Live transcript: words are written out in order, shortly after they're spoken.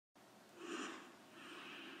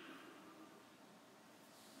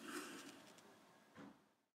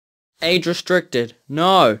Age restricted.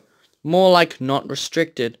 No. More like not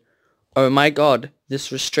restricted. Oh my god,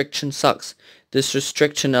 this restriction sucks. This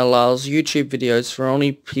restriction allows YouTube videos for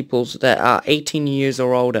only people that are 18 years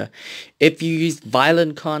or older. If you use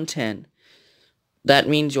violent content, that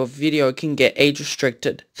means your video can get age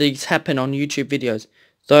restricted. These happen on YouTube videos.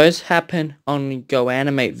 Those happen on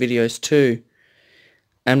Goanimate videos too.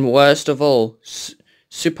 And worst of all,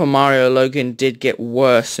 Super Mario Logan did get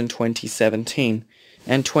worse in 2017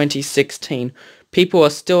 and 2016. People are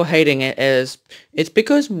still hating it as... It's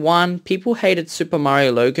because, one, people hated Super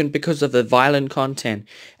Mario Logan because of the violent content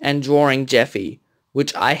and drawing Jeffy,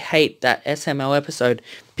 which I hate that SML episode.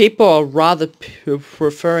 People are rather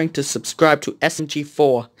preferring to subscribe to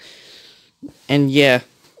SMG4. And yeah,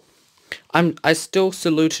 I still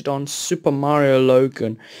saluted on Super Mario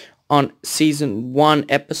Logan on Season 1,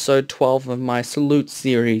 Episode 12 of my Salute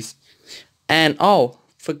series. And, oh,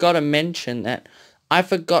 forgot to mention that I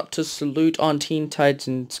forgot to salute on Teen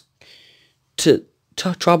Titans to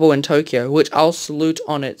Trouble in Tokyo, which I'll salute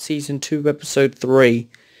on it Season 2, Episode 3,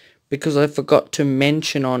 because I forgot to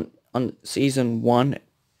mention on Season 1,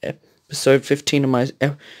 Episode 15 of my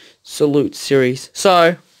Salute series.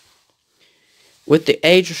 So, with the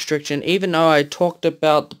age restriction, even though I talked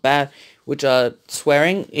about the bad, which are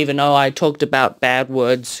swearing, even though I talked about bad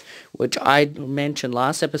words, which I mentioned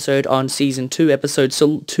last episode on Season 2, Episode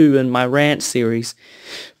 2 in my Rants series.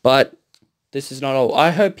 But this is not all.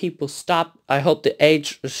 I hope people stop. I hope the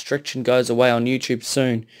age restriction goes away on YouTube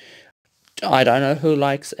soon. I don't know who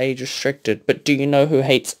likes age restricted, but do you know who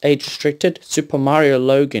hates age restricted? Super Mario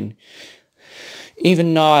Logan.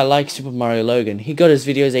 Even though I like Super Mario Logan, he got his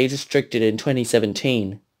videos age restricted in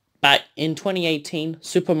 2017. But in 2018,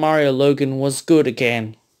 Super Mario Logan was good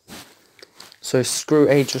again. So screw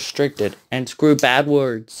age restricted and screw bad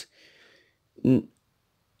words.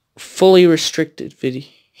 Fully restricted video.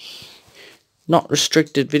 Not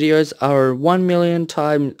restricted videos are 1 million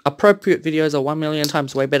times... Appropriate videos are 1 million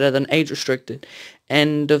times way better than age restricted.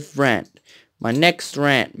 End of rant. My next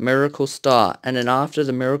rant, Miracle Star. And then after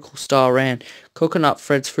the Miracle Star rant, Coconut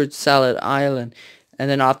Fred's Fruit Salad Island. And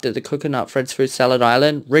then after the Coconut Fred's Fruit Salad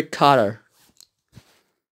Island, Rick Carter.